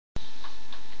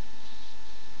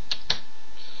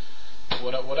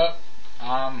What up, what up?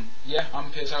 Yeah,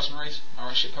 I'm Piers Harrison-Reid. I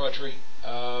write shit poetry.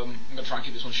 I'm going to try and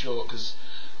keep this one short because,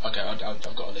 okay, I've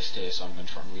got a list here, so I'm going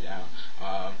to try and read it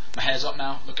out. My hair's up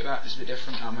now, look at that, it's a bit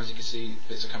different. As you can see,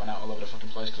 bits are coming out all over the fucking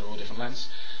place because they're all different lengths.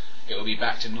 It will be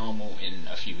back to normal in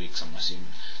a few weeks, I'm assuming.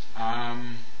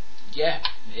 Yeah,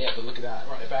 but look at that,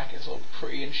 right at the back, it's all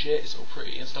pretty and shit, it's all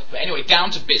pretty and stuff. But anyway,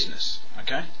 down to business,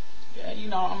 okay? Yeah, you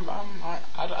know,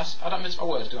 I don't miss my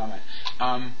words, do I,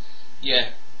 mate?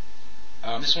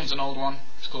 This one's an old one.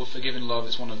 It's called Forgiving Love.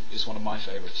 It's one of my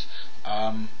favourites.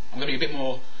 I'm going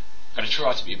to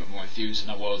try to be a bit more enthused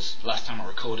than I was last time I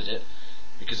recorded it,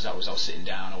 because I was sitting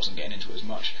down, I wasn't getting into it as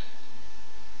much.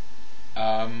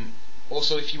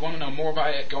 Also, if you want to know more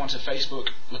about it, go onto Facebook,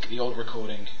 look at the old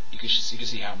recording. You can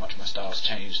see how much my style's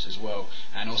changed as well,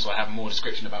 and also I have more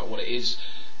description about what it is.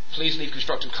 Please leave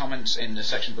constructive comments in the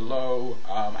section below,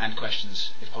 and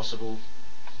questions if possible.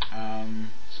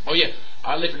 Oh yeah,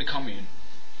 I live in a commune,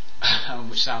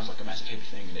 which sounds like a massive hippie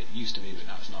thing, and it used to be, but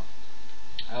now it's not.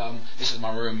 This is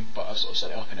my room, but I've sort of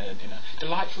set it up in a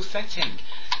delightful setting.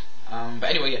 But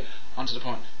anyway, yeah, on to the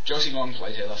point. Josie Long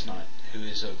played here last night,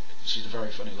 she's a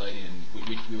very funny lady, and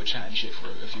we were chatting shit for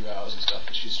a few hours and stuff.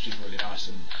 But she's really nice,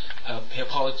 and her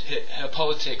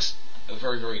politics are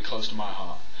very, very close to my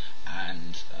heart.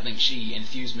 And I think she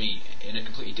enthused me in a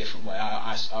completely different way.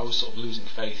 I was sort of losing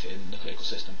faith in the political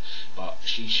system, but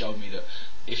she showed me that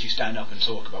if you stand up and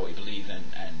talk about what you believe in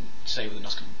and say with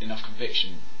enough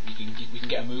conviction, we can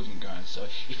get a movement going. So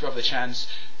if you have the chance,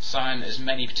 sign as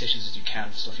many petitions as you can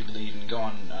for stuff you believe in. Go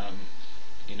on,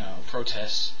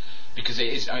 protests, because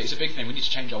it's a big thing. We need to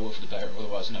change our world for the better,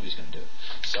 otherwise nobody's going to do it.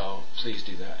 So please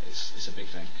do that. It's a big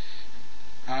thing.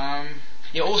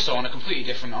 Yeah, also on a completely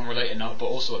different, unrelated note, but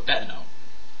also a better note,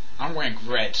 I'm wearing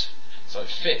red, so it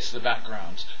fits the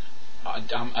background.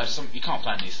 You can't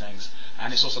plan these things,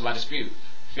 and it's also La Dispute.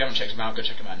 If you haven't checked them out, go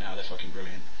check them out now. They're fucking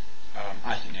brilliant.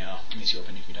 I think they are. Give me your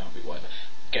opinion if you don't, but whatever.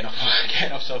 Getting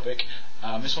off topic.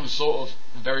 This one's sort of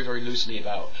very, very loosely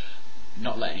about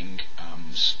not letting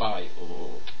spite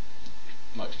or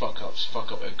like fuck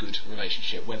up a good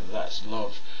relationship, whether that's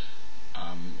love,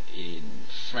 in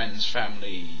friends,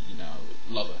 family,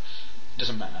 lover.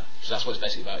 Doesn't matter. So that's what it's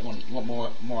basically about. You want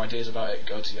more ideas about it,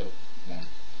 go to the other one.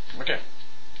 Okay.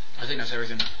 I think that's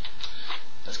everything.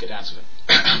 Let's get down to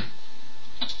it.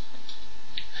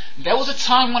 There was a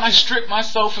time when I stripped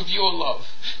myself of your love,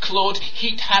 clawed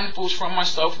heaped handfuls from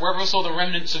myself wherever I saw the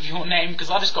remnants of your name, because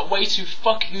I just got way too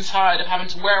fucking tired of having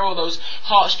to wear all those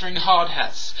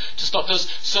heartstring-hard-hats to stop those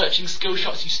searching skill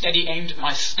shots you steady aimed at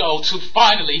my skull, till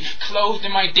finally, clothed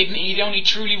in my dignity, the only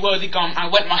truly worthy gone, I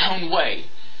went my own way.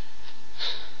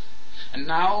 And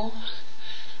now,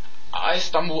 I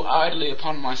stumble idly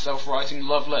upon myself writing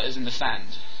love letters in the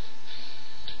sand,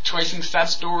 tracing sad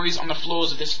stories on the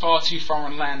floors of this far too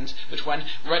foreign land, which when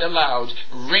read aloud,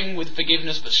 ring with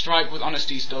forgiveness but strike with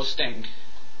honesty still sting.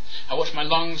 I watch my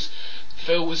lungs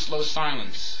fill with slow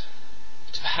silence,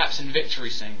 to perhaps in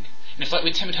victory sing. And if like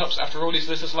with timid hopes after all these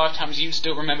listless lifetimes you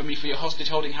still remember me for your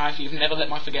hostage-holding hyphae, you've never let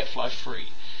my forget fly free.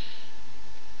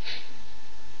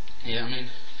 Yeah,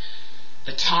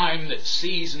 the time that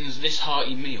seasons this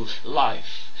hearty meal,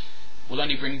 life, will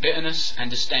only bring bitterness and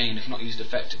disdain if not used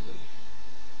effectively.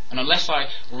 And unless I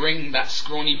wring that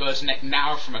scrawny bird's neck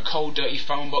now from a cold, dirty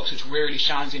phone box which wearily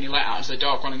shines any light out into the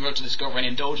dark running road to discover and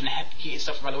indulge in heated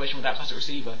self-evaluation with that plastic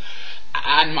receiver,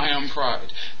 and my own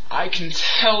pride, I can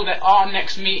tell that our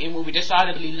next meeting will be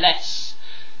decidedly less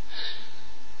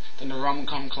than the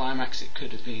rom-com climax it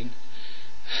could have been.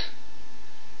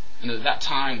 And that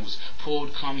time was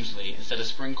poured clumsily instead of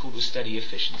sprinkled with steady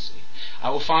efficiency. I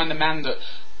will find the man that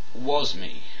was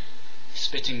me,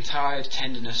 spitting tired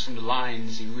tenderness from the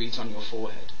lines he reads on your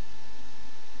forehead.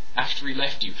 After he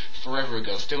left you forever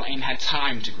ago, still ain't had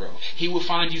time to grow. He will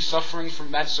find you suffering from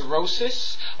mad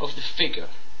cirrhosis of the figure,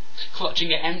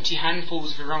 clutching at empty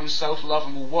handfuls of your own self-love,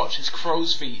 and will watch his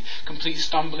crow's feet complete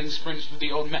stumbling sprints with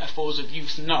the old metaphors of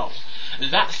youth. No,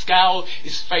 that scowl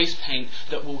is face paint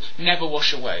that will never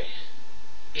wash away.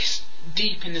 It's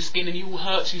deep in the skin and you will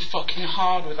hurt too fucking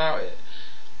hard without it.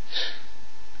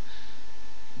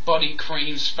 Body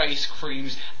creams, face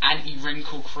creams,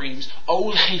 anti-wrinkle creams,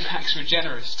 old Apex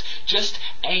Regenerist just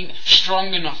ain't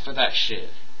strong enough for that shit.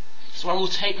 So I will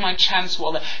take my chance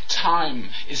while the time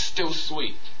is still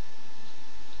sweet.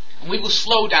 And we will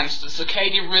slow dance to the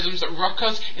circadian rhythms that rock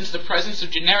us into the presence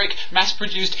of generic,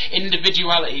 mass-produced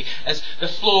individuality as the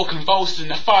floor convulses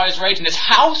and the fires rage, and this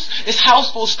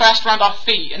house falls fast around our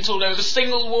feet until there is a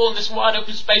single wall in this wide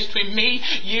open space between me,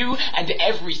 you, and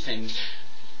everything.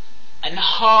 And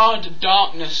hard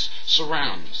darkness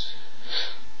surrounds.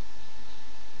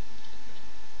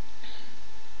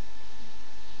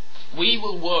 We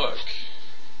will work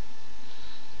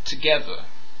together.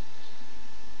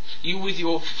 You with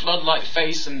your floodlight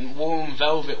face and warm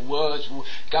velvet words will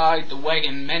guide the way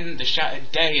and mend the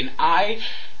shattered day, and I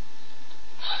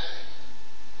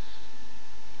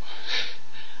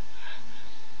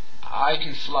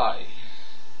can fly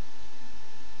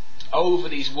over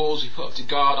these walls we put up to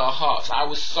guard our hearts. I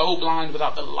was so blind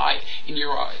without the light in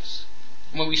your eyes,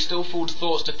 when we still fooled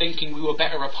thoughts to thinking we were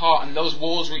better apart, and those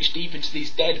walls reached deep into these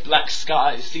dead black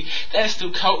skies. See, they're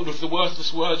still coated with the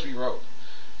worthless words we wrote,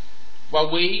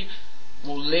 while we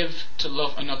will live to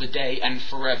love another day and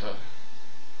forever.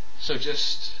 So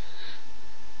just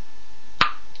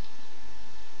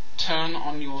turn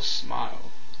on your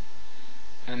smile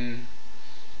and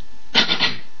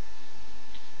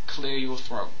clear your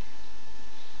throat,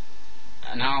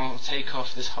 and I'll take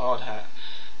off this hard hat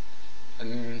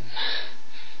and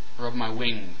rub my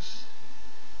wings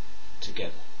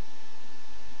together.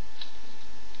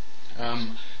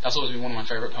 That's always been one of my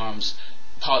favourite poems,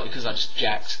 partly because I just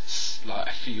jacked like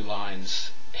a few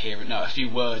lines here and a few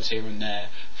words here and there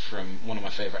from one of my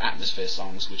favourite Atmosphere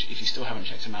songs, which if you still haven't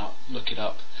checked them out, look it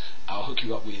up. I'll hook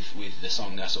you up with the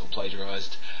song I sort of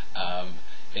plagiarised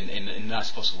in the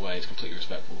nicest possible way. It's completely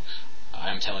respectful. I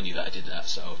am telling you that I did that,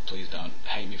 so please don't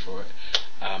hate me for it.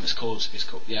 It's called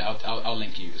yeah, I'll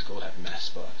link you. It's called Happy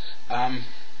Mess. But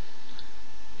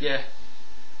yeah,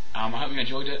 I hope you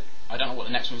enjoyed it. I don't know what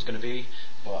the next one's going to be,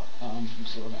 but let me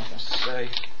see what I have to say.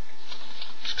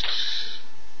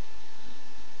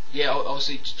 Yeah,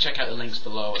 obviously check out the links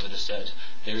below. As I just said,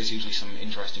 there is usually some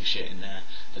interesting shit in there.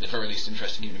 At the very least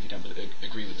interesting, even if you don't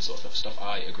agree with the sort of stuff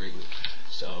I agree with.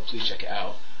 So please check it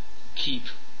out.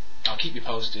 I'll keep you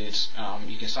posted.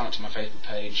 You can sign up to my Facebook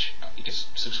page. You can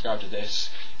subscribe to this.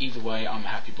 Either way, I'm a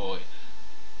happy boy.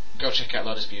 Go check out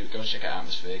Low Dispute. Go check out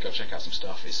Atmosphere. Go check out some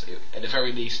stuff. At the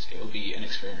very least, it'll be an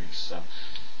experience. So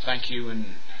thank you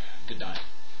and good night.